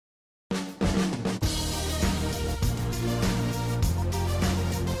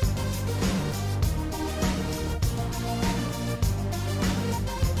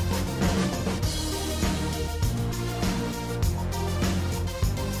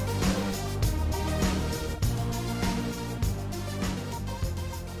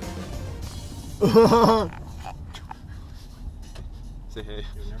Say hey.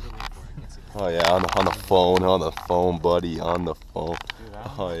 Oh yeah, on the phone, buddy, on the phone.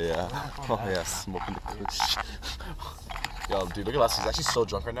 Oh yeah, smoking the kush. Yo, dude, look at Leslie. He's actually so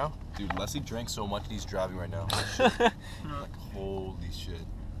drunk right now. Dude, Leslie drank so much that he's driving right now. Like, holy shit.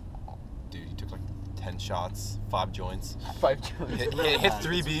 Dude, he took like 10 shots, 5 joints. 5 joints. Hit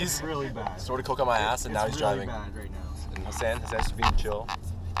 3 Bs. It's really bad. Snorted coke on my ass, and now he's driving. It's really bad right now. And Hassan's just being chill,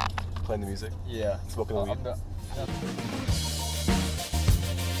 playing the music. Yeah. Smoking the weed.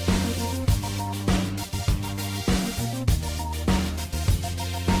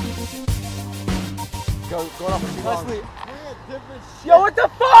 Go off with Leslie. Yo, what the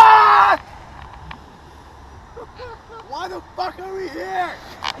fuck? Why the fuck are we here?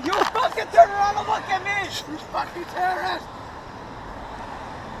 You fucking turn around and look at me! You fucking terrorists!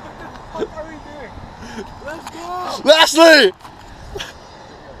 What the fuck are we doing? Let's go! Leslie!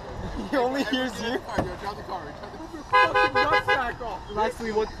 He only hears you. Drive the car. Fucking nutsack off.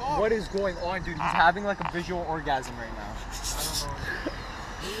 Leslie, what is going on, dude? He's having like a visual orgasm right now. Let's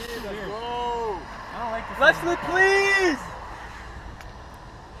go! I don't like this. Leslie, please!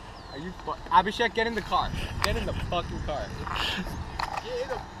 Are you Abhishek, get in the car. Get in the fucking car. Get in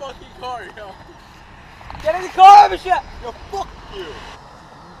the fucking car, yo. Get in the car, Abhishek! Yo, fuck you.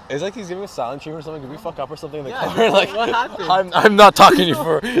 It's like he's giving a silent treatment or something. Did we fuck up or something in the Yeah, car? Like, what happened? I'm not talking to you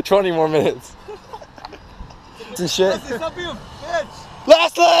for 20 more minutes. Some shit. Leslie, stop being a bitch.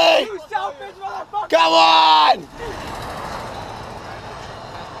 Leslie! You selfish motherfucker! Come on!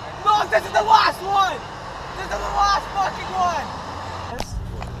 No, this is the last one! This is the last fucking one!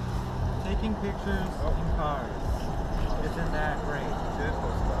 Taking pictures in cars isn't that great.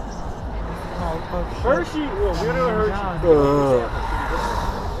 Hershey! We're gonna Hershey.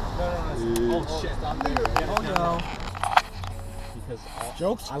 Oh shit, stop there. Oh no. Because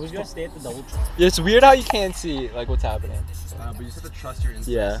Jokes? I was gonna stay at the double trust. It's weird how you can't see like what's happening. But you just have to trust your instincts.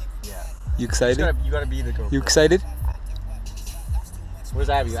 Yeah. Yeah. You excited? You gotta be the GoPro. You excited? Where's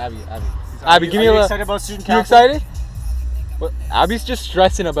Abby? Abby, give me a Are you look. excited about student You council? excited? What? Abby's just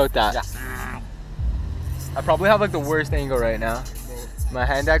stressing about that. Yeah. I probably have like the worst angle right now. My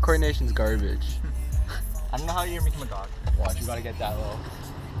hand-eye coordination's garbage. I don't know how you're gonna become a dog. Watch, you gotta get that low.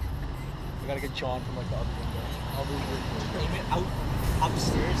 You gotta get John from like the other window. Aim it out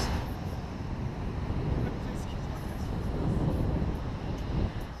upstairs.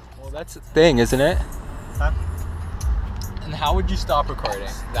 Well, that's the thing, isn't it? Huh? And how would you stop recording?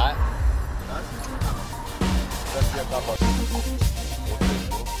 That? That's the top part.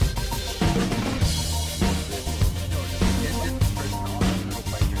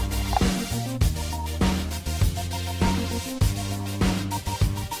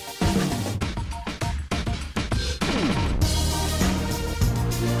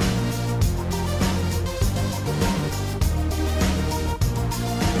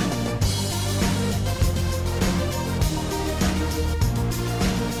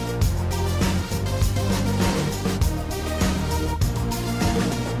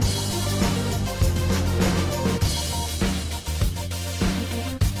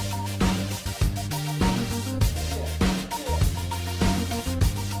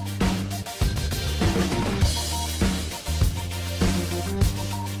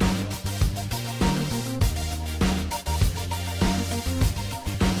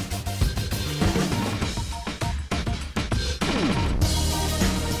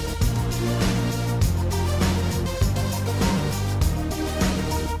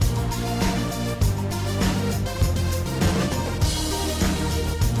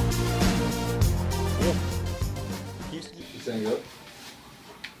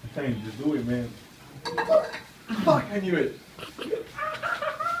 Hey, just do it, man. Fuck, I knew it.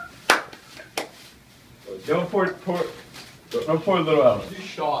 Don't pour a little out. Do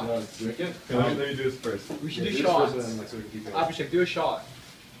shots. Drink it? Okay, let me do this first. We should Yeah, do do this first shots. and then, like, so we can keep going. Abhishek, do a shot.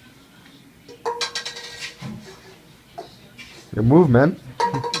 Yeah, move, man.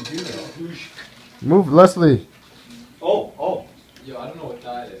 Move, Leslie. Oh. Yo, I don't know what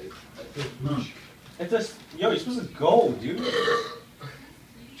that is. It's just, yo, you're supposed to go, dude.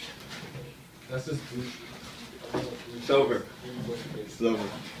 That's just boosh. It's over. It's over.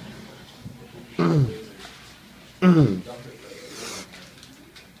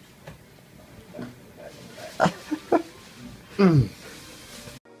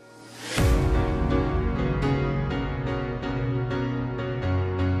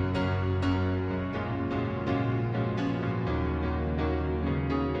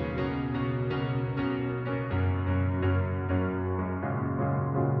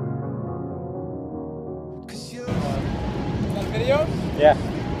 Video? Yeah.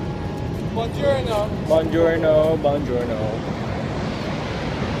 Buongiorno. Buongiorno, buongiorno.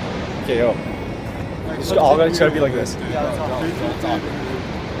 Okay, yo. It's all gotta be like this. Yeah, that's all. We're gonna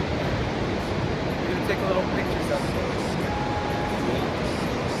take a little pictures of it.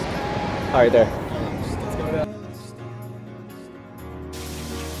 Alright, there. Let's go down.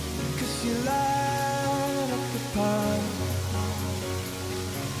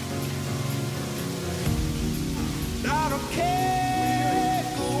 I don't care,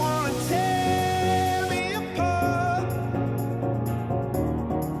 go on and tear me apart.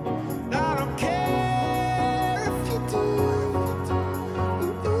 I don't care if you do.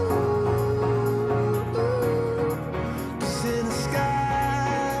 'Cause in the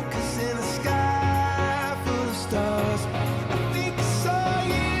sky full of stars, I think I saw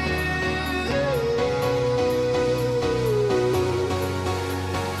you.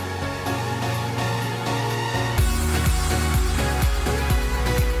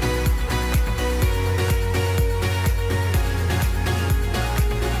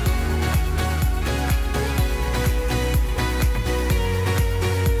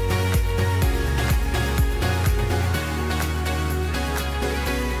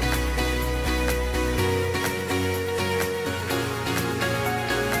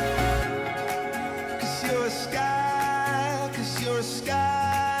 Cause you're a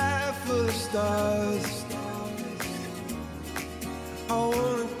sky full of stars. I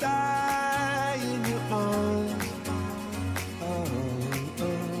wanna die in your arms.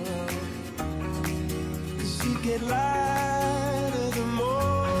 Cause you get lighter the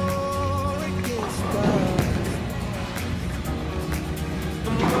more it gets dark.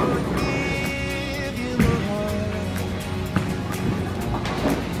 I'm gonna give you my heart.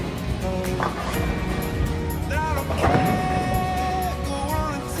 I don't care, go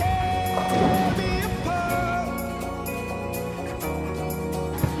on and tear me apart.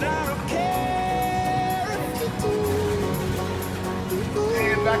 I don't care if you do.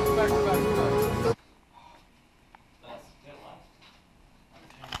 And back.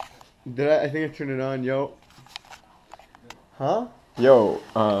 Did I think I turned it on, yo. Huh? Yo,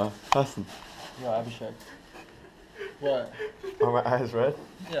 Hassan. Yo, Abhishek. What? Are my eyes red?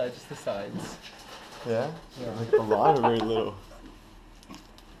 Yeah, just the sides. Yeah? Like a lot or very little?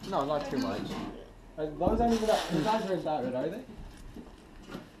 No, not too much. Those aren't even that. His eyes aren't that red, are they?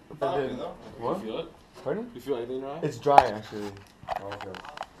 What? You feel it? Pardon? You feel anything in your eye? It's dry actually. Oh, okay.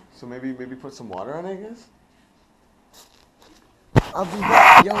 So maybe put some water on it, I guess? I'll be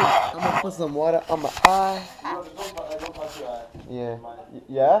back. Yo, I'm gonna put some water on my eye. Don't touch your eye. Yeah.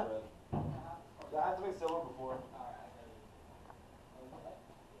 Yeah? I had to make silver before.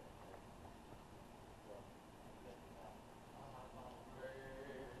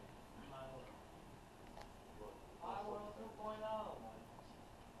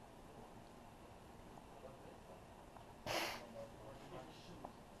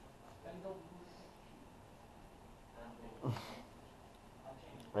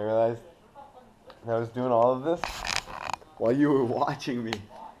 I realized I was doing all of this while you were watching me.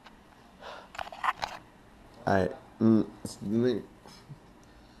 Alright.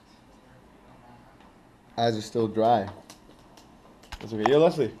 Eyes are still dry. That's okay. Yo,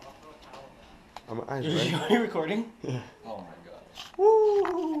 Leslie. Are my eyes red? Are you recording? Yeah. Oh my gosh.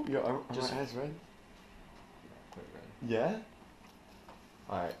 Woo! Yo, are my eyes red? Yeah?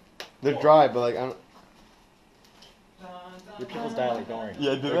 Alright. They're dry, but like, I don't. Your pupils dilate, don't worry.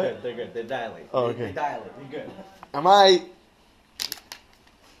 Yeah, do They're they? good, they're good. They dilate. Oh, They okay. dilate, you're good. Am I?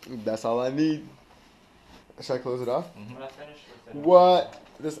 That's all I need. Should I close it off? What?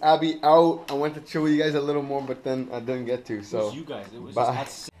 This Abby out. I went to chill with you guys a little more, but then I didn't get to. So. You guys, it was Bye.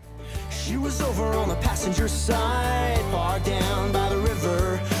 just She was over on the passenger side, far down by the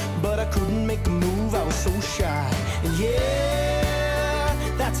river, but I couldn't make a move, I was so shy. And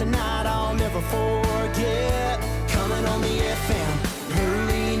yeah, that's a night I'll never forget. Coming on the FM, her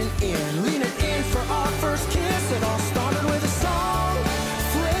leaning in for our first kiss. It all started with a song,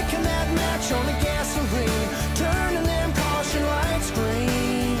 flicking that match on the gasoline, turning them caution lights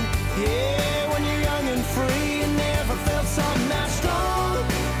green. Yeah, when you're young and free, you never felt something that strong,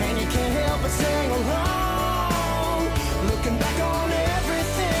 and you can't help but sing along. Looking back on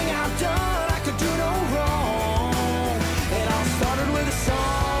everything I've done, I could do no wrong. It all started with a song.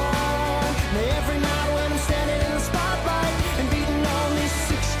 Every night when I'm standing in the spotlight and beating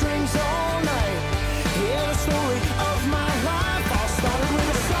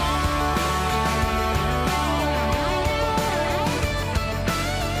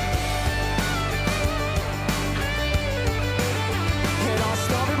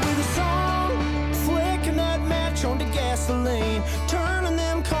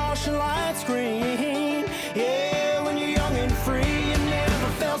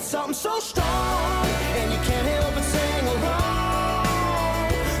something so strong, and you can't help but sing along.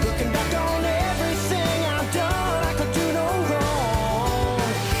 Looking back on everything I've done, I could do no wrong.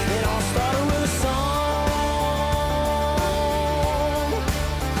 It all started with a song.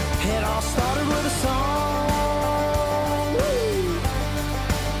 It all started with a song. Woo.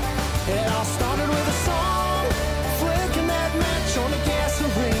 It all started with a song. Flicking that match on the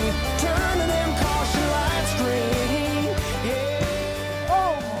gasoline, turning them caution lights green. Yeah.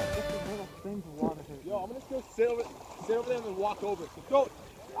 Oh! Yo, I'm gonna just go sit over there and walk over. Go!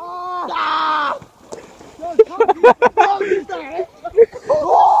 Ah! Yo,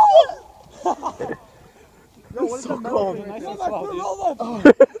 what is so cold? Nice and slow,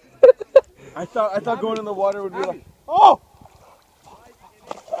 dude. I thought going in the water would be like, oh!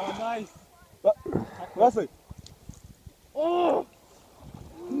 Oh, nice. Leslie. Oh!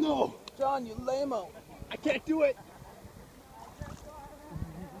 No! John, you lame-o. I can't do it.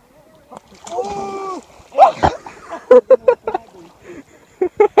 Oh!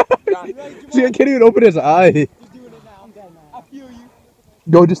 See, I can't even open his eye. You're doing it now. I'm dead now. I feel you.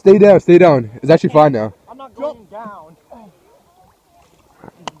 No, just stay down. Stay down. It's actually fine now. I'm not going down.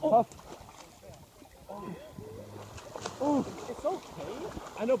 Oh. Oh. It's okay.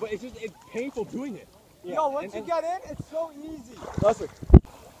 I know, but it's painful doing it. Yeah. Yo, once you get in, it's so easy. Leslie.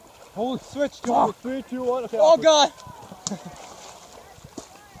 Hold switch. Go. 3, 2, 1. Okay. Oh God.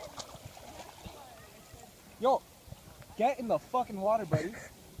 Yo, get in the fucking water, buddy.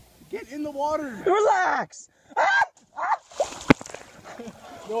 Get in the water. Relax.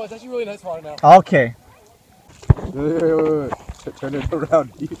 No, it's actually really nice water now. Okay. Wait. Turn it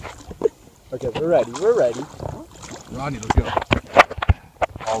around. Okay, we're ready. We're ready. Rodney, let's go.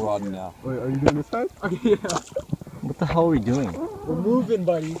 All Rodney now. Wait, are you doing this side? Okay, yeah. What the hell are we doing? We're moving,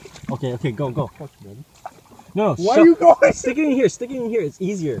 buddy. Okay, go. No, Why are you going? Stick it in here. It's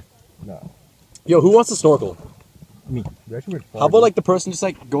easier. Yo, who wants to snorkel? Me. How about like the person just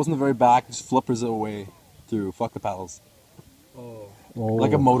like goes in the very back, just flippers it away through. Fuck the paddles. Oh.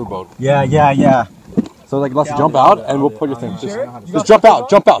 Like a motorboat. Yeah. So like let's jump out and we'll put your thing. Just jump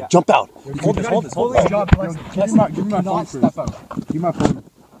out. Hold this. Give me my phone first. Step out. Give me my phone.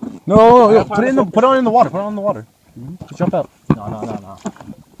 No. Put it in the water. Just jump out. No.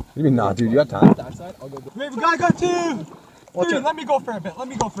 You mean nah, dude? You got time. Wait, we gotta go too. Dude, let me go for a bit.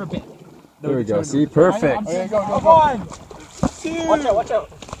 There we go. See, perfect. Okay, go. 1, 2. Watch out.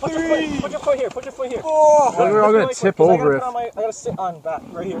 Put your foot here. 4. We're all gonna tip over it. I gotta sit on that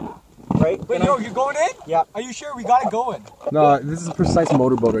right here. Right? Wait, yo, you're going in? Yeah. Are you sure? We gotta go in. No, this is a precise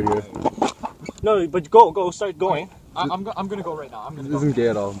motorboat right here. No, but go, start going. I'm gonna go right now. This isn't gay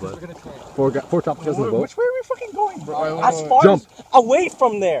at all, but We're gonna turn. four top guys in the boat. Which way are we fucking going, bro? As far Jump. as away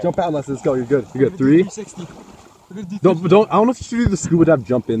from there. Jump out, let's go. You're good. 3. 360. We're gonna do Don't. I don't know if you should do the scuba dive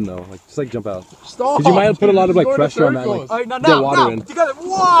jump in though. Like just like jump out. Stop. Because you might have put a lot of like pressure on that. Like, Alright, get now. water in. Together.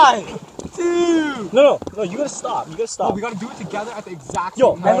 1, 2. No, you gotta stop. Oh, we gotta do it together at the exact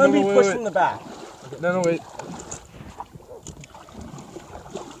Yo, same and time. let me push from the back. No, wait.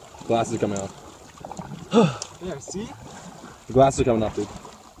 Glasses are coming off. Yeah, see? The glasses are coming off, dude.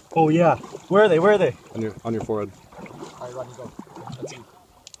 Oh yeah. Where are they? On your forehead. Alright, Rodney, go. Let's see.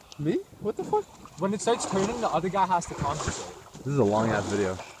 Me? What the fuck? When it starts turning, the other guy has to concentrate. This is a long ass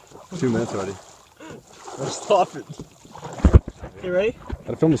video. 2 minutes already. Stop it. You ready?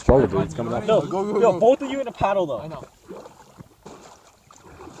 Gotta film the struggle, dude. It's coming up. No, yo, both of you in a paddle though. I know.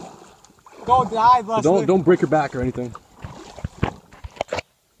 Go dive, Leslie. Don't break your back or anything.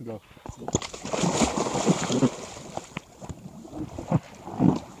 Go.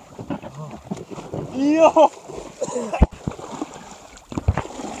 Yo!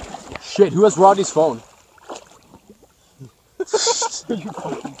 Shit, who has Rodney's phone?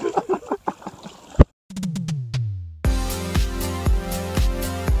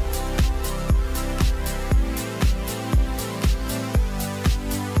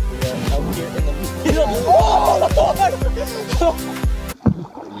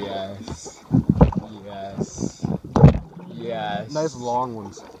 Yes. Nice long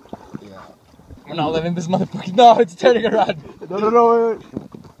ones. Yeah. We're not living this motherfucker. No, it's turning around. No, wait.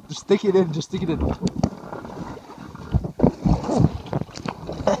 Just stick it in.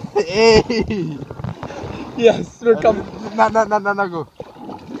 Hey! Yes, we're coming No, go.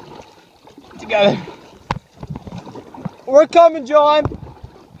 together. We're coming, John.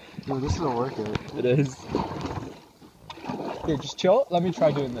 Dude, this isn't working. It is. Here, just chill. Let me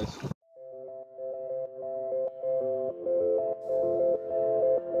try doing this.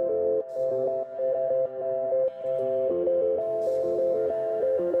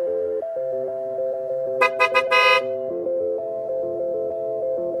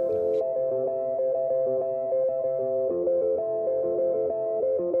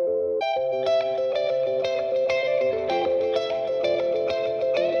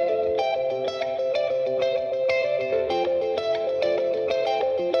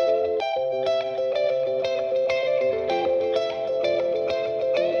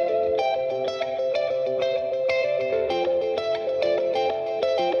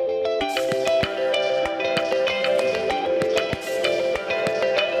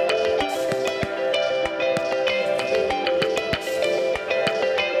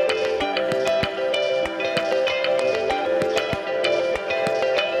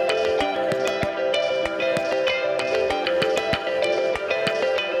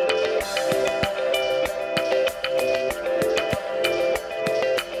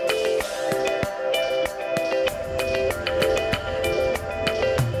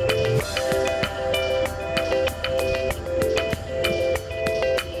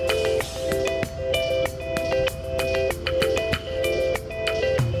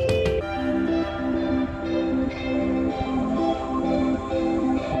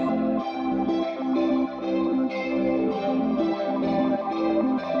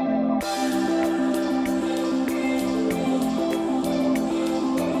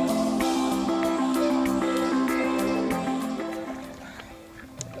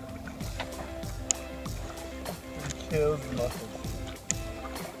 those muscles.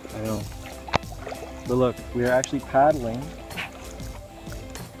 I know. But look, we are actually paddling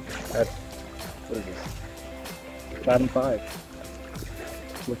at, what is this? Fathom 5.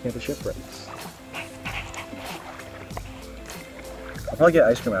 Looking at the shipwrecks. I'll probably get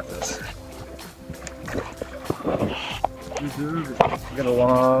ice cream after this. We got a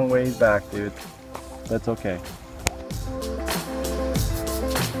long ways back, dude. That's okay.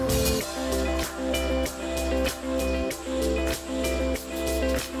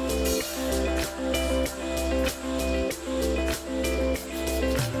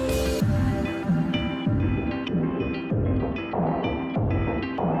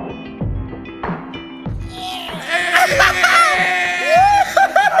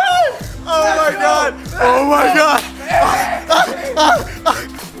 Oh my god! Oh my god!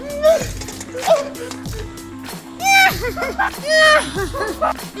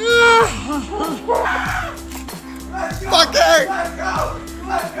 Fucking!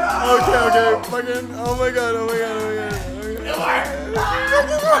 Okay, fucking, oh my god, oh my god, oh my god. It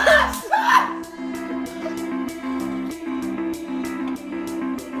works!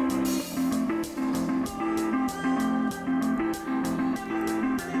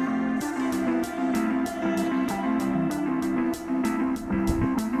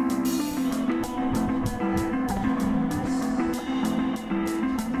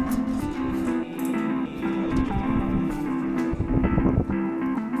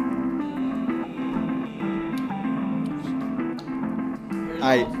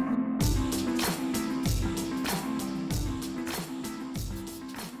 I